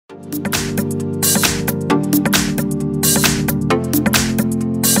Here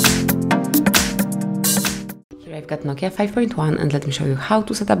I've got Nokia 5.1 and let me show you how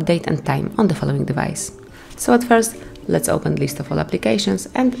to set up date and time on the following device. So at first, let's open the list of all applications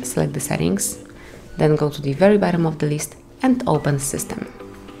and select the settings. Then go to the very bottom of the list and open System.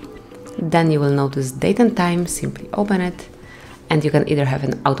 Then you will notice date and time, simply open it. And you can either have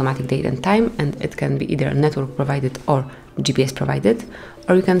an automatic date and time, and it can be either network provided or GPS provided,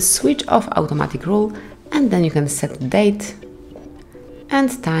 or you can switch off automatic rule and then you can set the date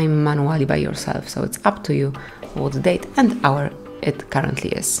and time manually by yourself. So it's up to you what date and hour it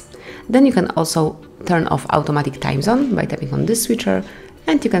currently is. Then you can also turn off automatic time zone by tapping on this switcher,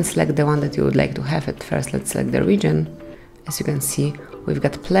 and you can select the one that you would like to have at first. Let's select the region. As you can see, we've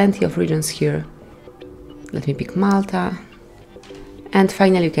got plenty of regions here. Let me pick Malta. And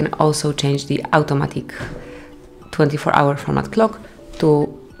finally, you can also change the automatic 24-hour format clock to,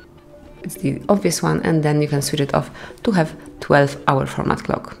 it's the obvious one, and then you can switch it off to have 12-hour format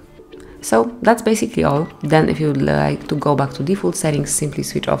clock. So that's basically all. Then if you would like to go back to default settings, simply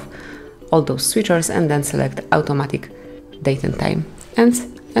switch off all those switchers and then select automatic date and time. And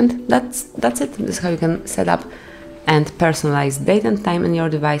that's it. This is how you can set up and personalize date and time in your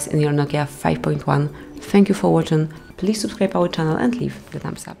device in your Nokia 5.1. Thank you for watching. Please subscribe our channel and leave the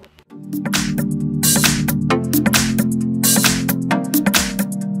thumbs up.